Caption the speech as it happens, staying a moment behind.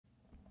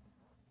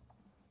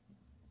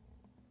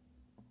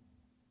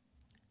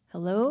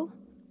Hello,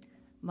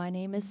 my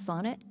name is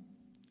Sonnet,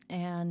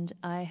 and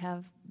I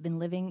have been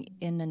living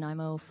in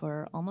Nanaimo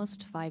for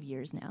almost 5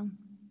 years now.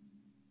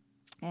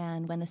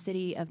 And when the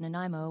city of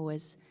Nanaimo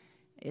is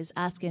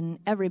asking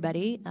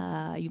everybody,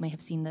 you may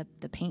have seen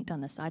the paint on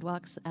the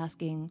sidewalks,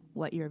 asking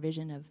what your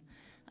vision of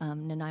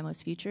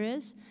Nanaimo's future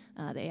is.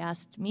 They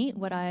asked me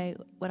what I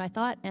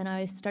thought, and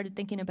I started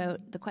thinking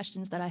about the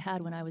questions that I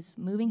had when I was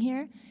moving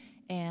here,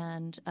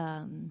 and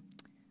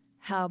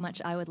how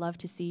much I would love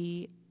to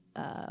see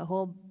a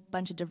whole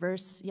bunch of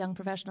diverse young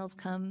professionals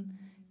come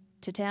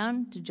to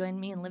town to join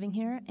me in living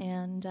here.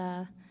 And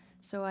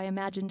so I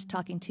imagined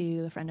talking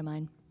to a friend of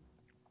mine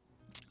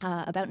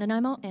about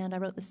Nanaimo, and I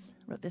wrote this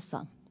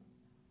song.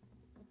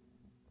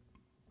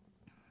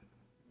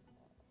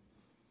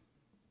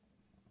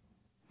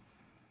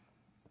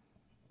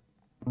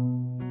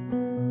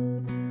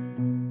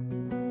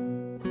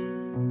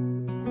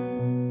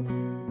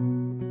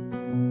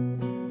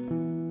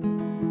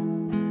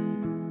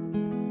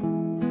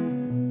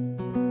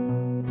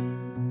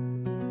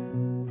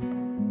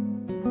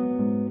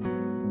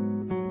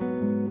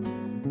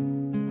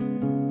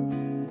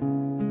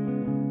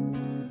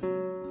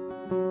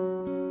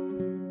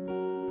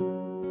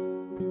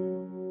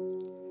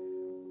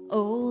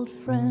 Old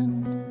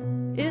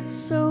friend, it's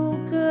so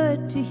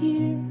good to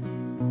hear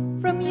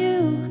from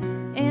you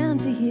and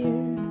to hear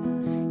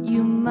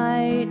you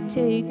might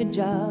take a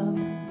job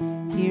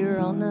here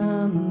on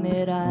the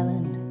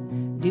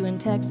Mid-Island, doing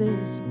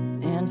taxes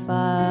and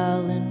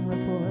filing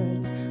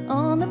reports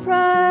on the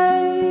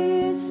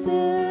prices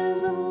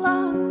of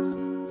logs.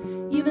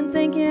 You've been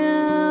thinking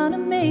of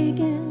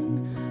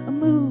making a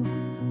move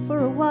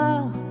for a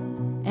while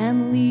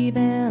and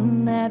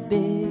leaving that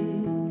big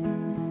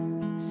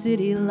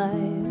city life.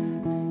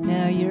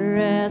 Now you're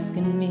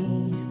asking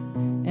me,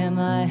 am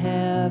I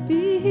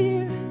happy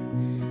here?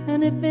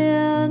 And if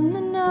in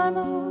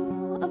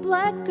Nanaimo a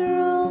black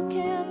girl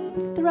can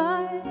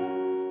thrive,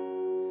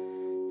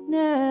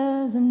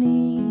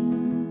 Nazaneen,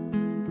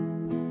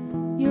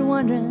 you're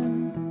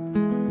wondering,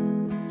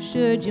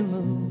 should you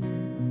move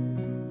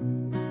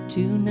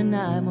to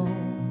Nanaimo?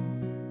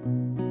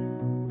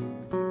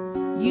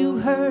 You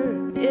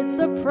heard it's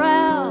a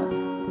proud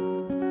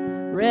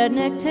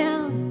redneck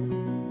town,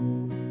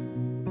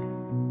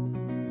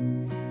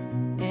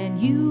 and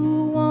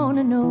you want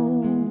to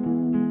know,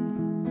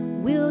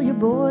 will your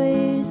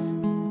boys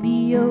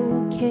be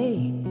okay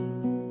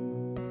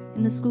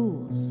in the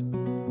schools?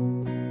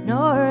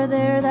 Nor are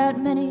there that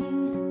many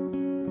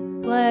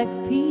black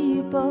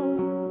people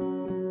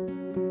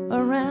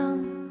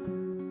around.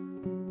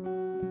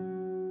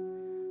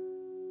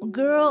 Well,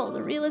 girl,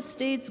 the real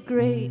estate's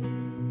great,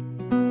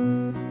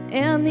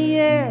 and the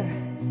air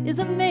is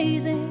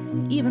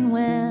amazing, even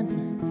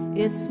when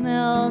it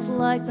smells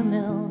like the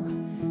mill.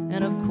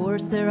 And of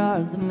course there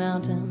are the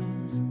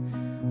mountains,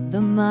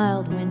 the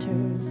mild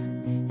winters,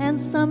 and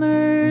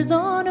summers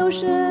on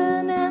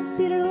ocean and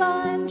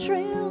cedar-lined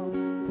trails.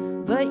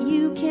 But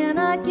you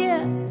cannot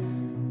get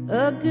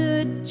a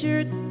good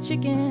jerk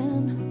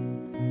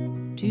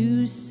chicken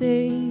to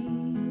save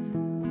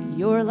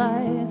your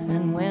life.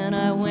 And when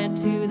I went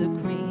to the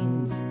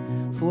Queens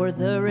for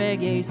the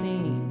reggae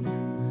scene,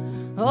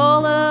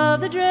 all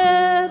of the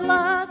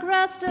dreadlock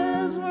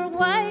rastas were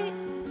white.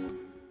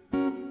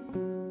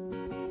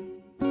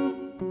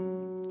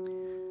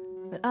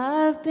 But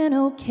I've been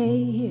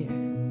okay here.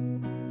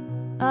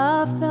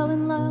 I fell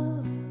in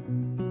love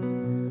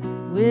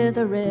with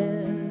a redneck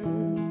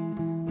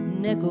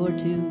or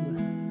two,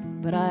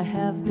 but I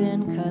have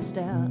been cussed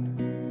out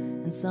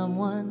and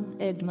someone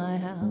egged my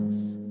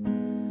house.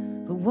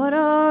 But what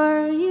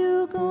are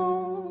you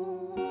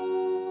gonna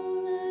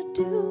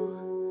do,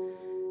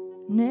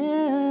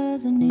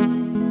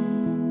 Nazaneen?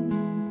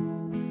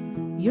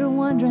 You're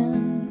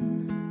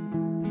wondering,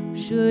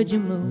 should you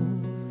move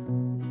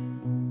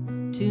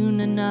to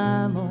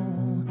Nanaimo?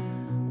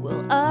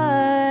 Well,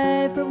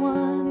 I, for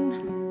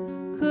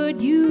one, could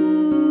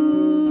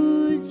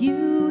use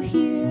you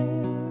here,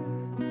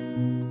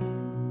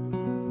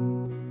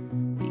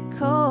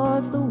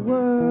 because the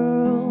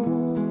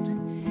world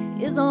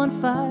is on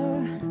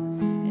fire,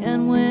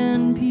 and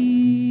when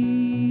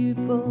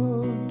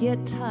people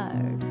get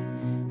tired,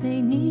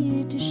 they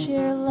need to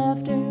share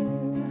laughter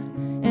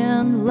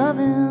and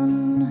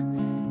loving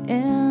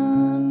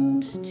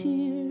and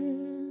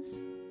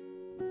tears.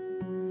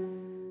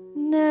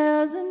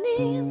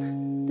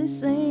 Nazaneen,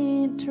 this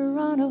ain't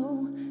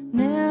Toronto.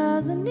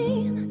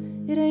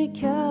 Nazaneen, it ain't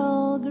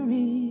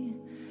Calgary.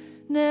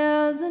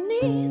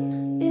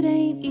 Nazaneen, it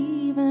ain't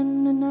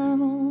even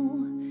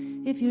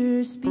Nanaimo, if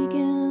you're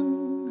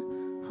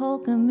speaking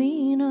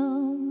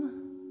Hulkaminum.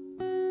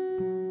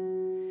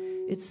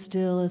 It's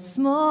still a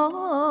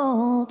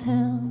small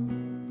town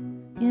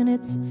in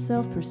its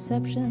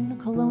self-perception, a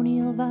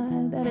colonial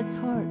vibe at its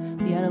heart.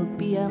 We had a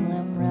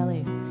BLM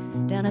rally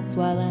down at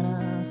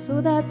Swilana,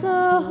 so that's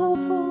a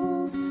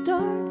hopeful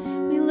start.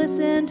 We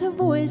listen to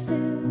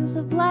voices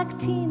of black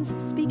teens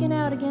speaking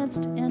out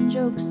against and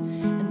jokes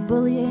and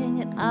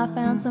bullying, and I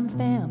found some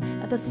fam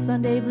at the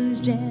Sunday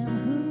Blues Jam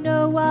who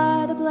know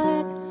why the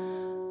black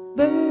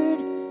bird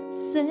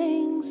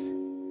sings.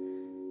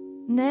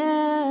 Nazaneen,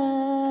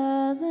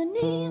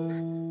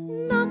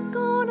 not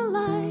gonna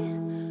lie,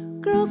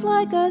 girls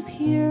like us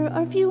here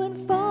are few and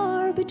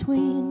far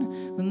between.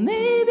 But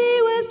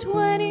maybe with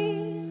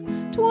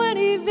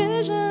 20/20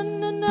 vision,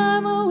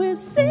 Nanaimo is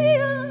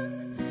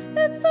seeing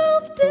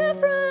itself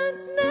different.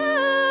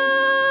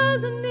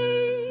 Nazaneen,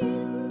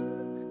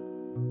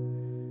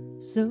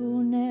 so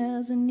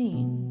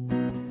Nazaneen,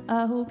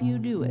 I hope you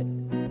do it.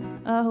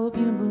 I hope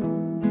you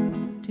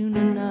move to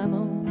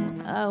Nanaimo.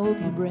 I hope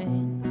you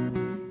bring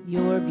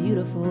your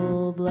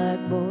beautiful black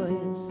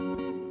boys.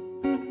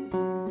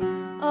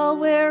 I'll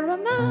wear a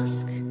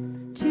mask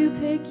to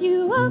pick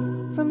you up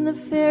from the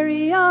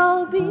ferry.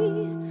 I'll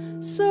be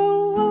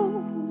so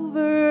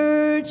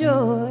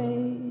overjoyed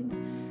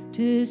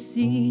to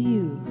see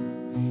you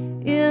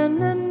in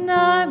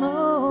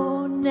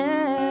Nanaimo,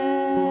 Nazaneen.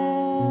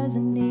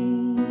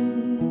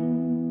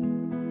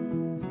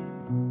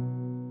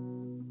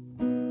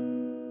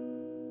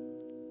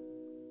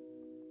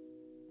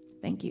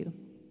 Thank you.